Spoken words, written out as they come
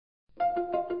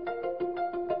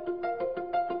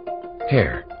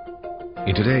Hair.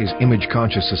 In today's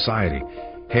image-conscious society,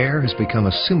 hair has become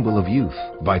a symbol of youth,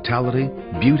 vitality,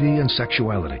 beauty, and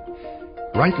sexuality.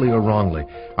 Rightly or wrongly,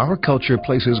 our culture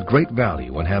places great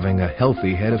value on having a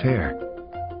healthy head of hair.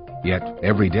 Yet,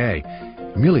 every day,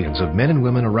 millions of men and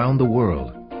women around the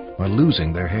world are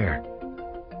losing their hair.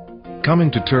 Coming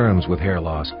to terms with hair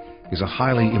loss is a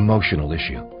highly emotional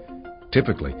issue.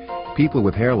 Typically, people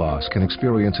with hair loss can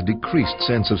experience a decreased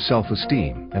sense of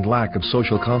self-esteem and lack of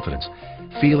social confidence,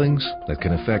 feelings that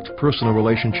can affect personal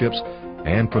relationships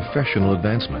and professional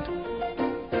advancement.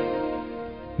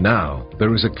 Now,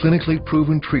 there is a clinically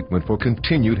proven treatment for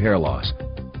continued hair loss,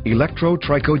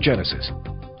 electrotrichogenesis,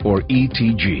 or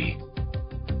ETG.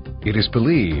 It is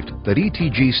believed that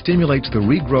ETG stimulates the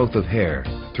regrowth of hair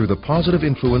through the positive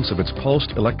influence of its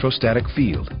pulsed electrostatic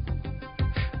field.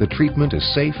 The treatment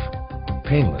is safe,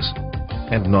 painless,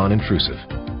 and non-intrusive.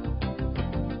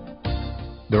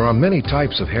 There are many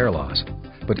types of hair loss,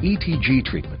 but ETG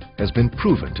treatment has been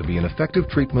proven to be an effective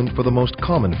treatment for the most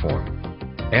common form,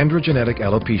 androgenetic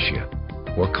alopecia,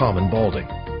 or common balding,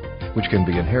 which can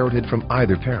be inherited from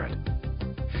either parent.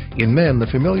 In men, the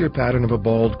familiar pattern of a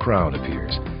bald crown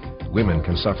appears. Women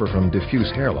can suffer from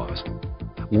diffuse hair loss.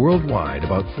 Worldwide,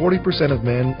 about 40% of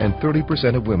men and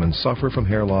 30% of women suffer from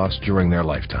hair loss during their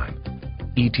lifetime.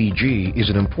 ETG is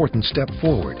an important step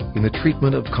forward in the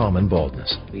treatment of common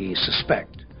baldness. We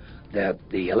suspect that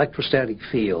the electrostatic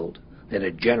field that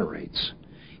it generates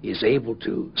is able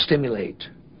to stimulate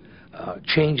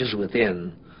changes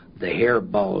within the hair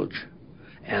bulge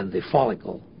and the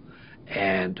follicle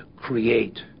and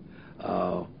create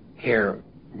hair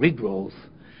regrowth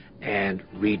and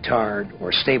retard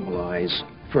or stabilize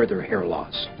further hair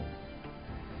loss.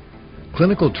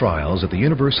 Clinical trials at the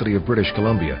University of British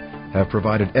Columbia have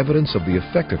provided evidence of the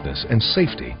effectiveness and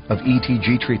safety of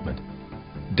ETG treatment.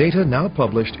 Data now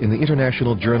published in the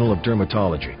International Journal of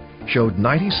Dermatology showed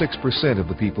 96% of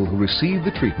the people who received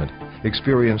the treatment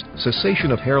experienced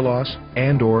cessation of hair loss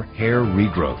and/or hair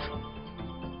regrowth.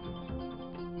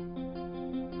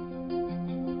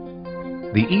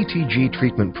 The ETG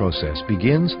treatment process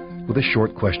begins with a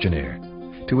short questionnaire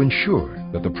to ensure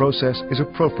that the process is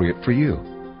appropriate for you.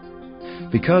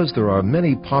 Because there are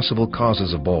many possible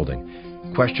causes of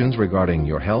balding, questions regarding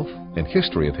your health and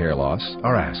history of hair loss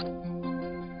are asked.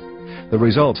 The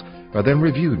results are then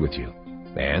reviewed with you,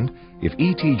 and if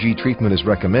ETG treatment is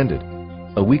recommended,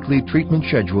 a weekly treatment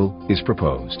schedule is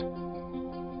proposed.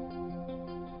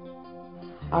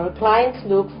 Our clients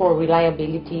look for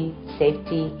reliability,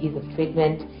 safety, ease of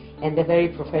treatment, and a very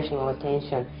professional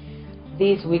attention.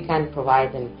 These we can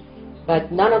provide them.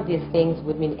 But none of these things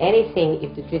would mean anything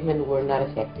if the treatment were not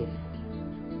effective.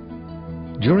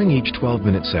 During each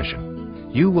 12-minute session,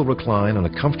 you will recline on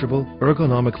a comfortable,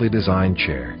 ergonomically designed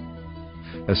chair.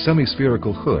 A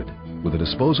semi-spherical hood with a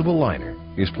disposable liner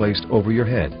is placed over your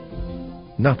head.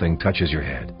 Nothing touches your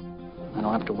head. I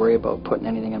don't have to worry about putting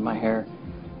anything in my hair.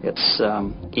 It's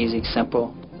easy,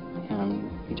 simple, and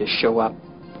you just show up,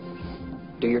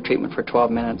 do your treatment for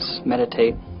 12 minutes,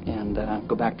 meditate, and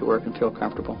go back to work and feel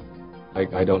comfortable.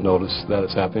 I don't notice that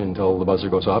it's happening until the buzzer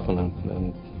goes off, and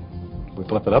then we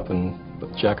flip it up and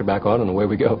put the jacket back on, and away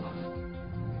we go.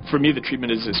 For me, the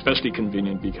treatment is especially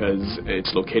convenient because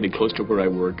it's located close to where I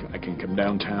work. I can come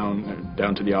downtown,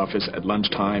 down to the office at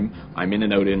lunchtime. I'm in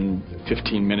and out in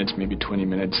 15 minutes, maybe 20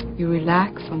 minutes. You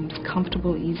relax on this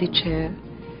comfortable, easy chair,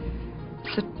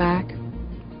 sit back,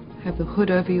 have the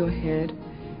hood over your head.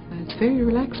 It's very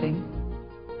relaxing.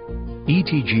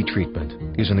 ETG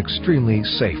treatment is an extremely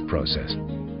safe process.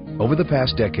 Over the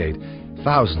past decade,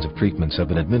 thousands of treatments have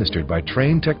been administered by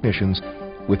trained technicians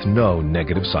with no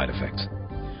negative side effects.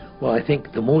 Well, I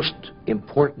think the most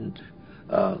important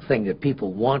thing that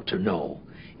people want to know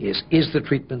is the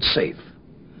treatment safe?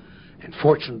 And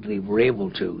fortunately, we're able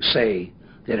to say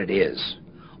that it is.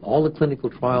 All the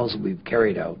clinical trials that we've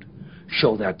carried out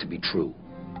show that to be true.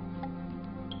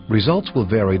 Results will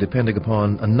vary depending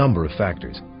upon a number of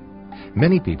factors.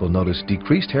 Many people notice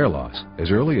decreased hair loss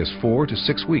as early as 4 to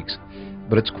 6 weeks,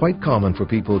 but it's quite common for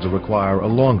people to require a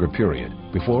longer period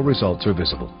before results are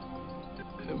visible.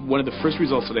 One of the first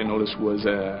results that I noticed was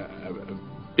a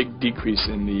big decrease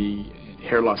in the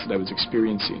hair loss that I was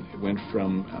experiencing. It went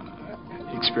from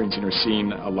experiencing or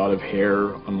seeing a lot of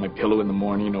hair on my pillow in the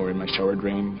morning or in my shower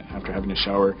drain after having a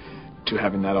shower to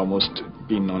having that almost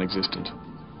being non-existent.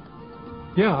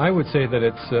 Yeah, I would say that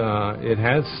it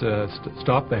has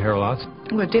stopped the hair loss.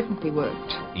 Well, it definitely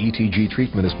worked. ETG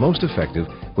treatment is most effective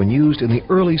when used in the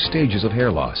early stages of hair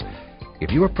loss.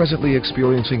 If you are presently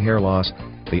experiencing hair loss,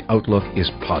 the outlook is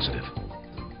positive.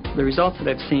 The results that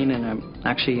I've seen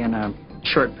actually in a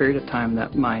short period of time,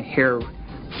 that my hair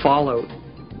fallout,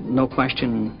 no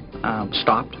question,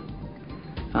 stopped.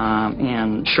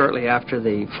 And shortly after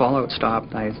the fallout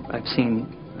stopped, I've seen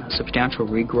substantial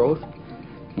regrowth,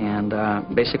 and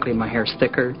basically my hair's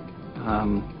thicker,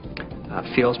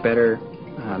 feels better.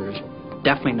 There's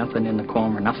definitely nothing in the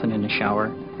comb or nothing in the shower.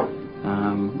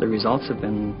 The results have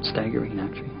been staggering,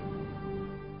 actually.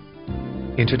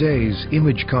 In today's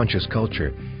image-conscious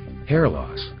culture, hair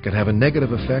loss can have a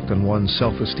negative effect on one's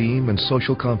self-esteem and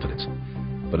social confidence.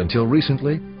 But until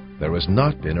recently, there has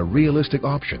not been a realistic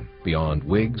option beyond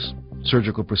wigs,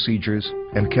 surgical procedures,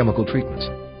 and chemical treatments.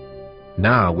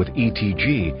 Now, with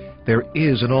ETG, there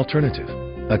is an alternative,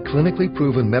 a clinically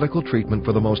proven medical treatment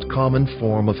for the most common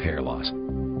form of hair loss.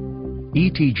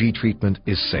 ETG treatment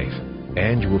is safe,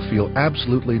 and you will feel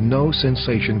absolutely no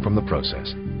sensation from the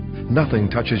process. Nothing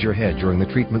touches your head during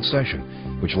the treatment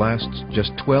session, which lasts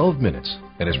just 12 minutes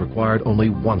and is required only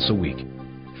once a week.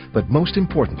 But most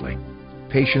importantly,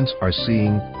 patients are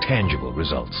seeing tangible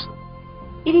results.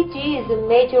 ETG is a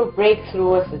major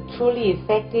breakthrough as a truly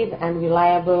effective and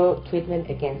reliable treatment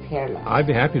against hair loss. I'd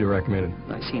be happy to recommend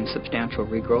it. I've seen substantial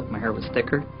regrowth. My hair was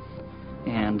thicker,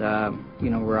 and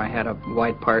where I had a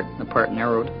wide part, the part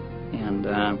narrowed, and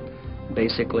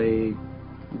basically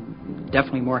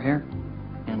definitely more hair.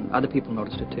 And other people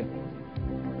noticed it too.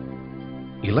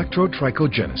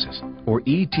 Electrotrichogenesis, or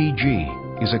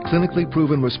ETG, is a clinically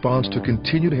proven response to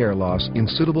continued hair loss in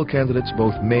suitable candidates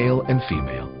both male and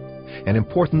female, an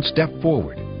important step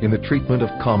forward in the treatment of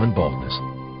common baldness.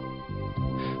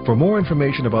 For more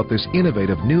information about this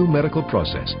innovative new medical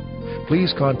process,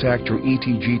 please contact your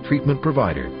ETG treatment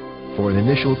provider for an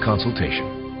initial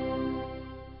consultation.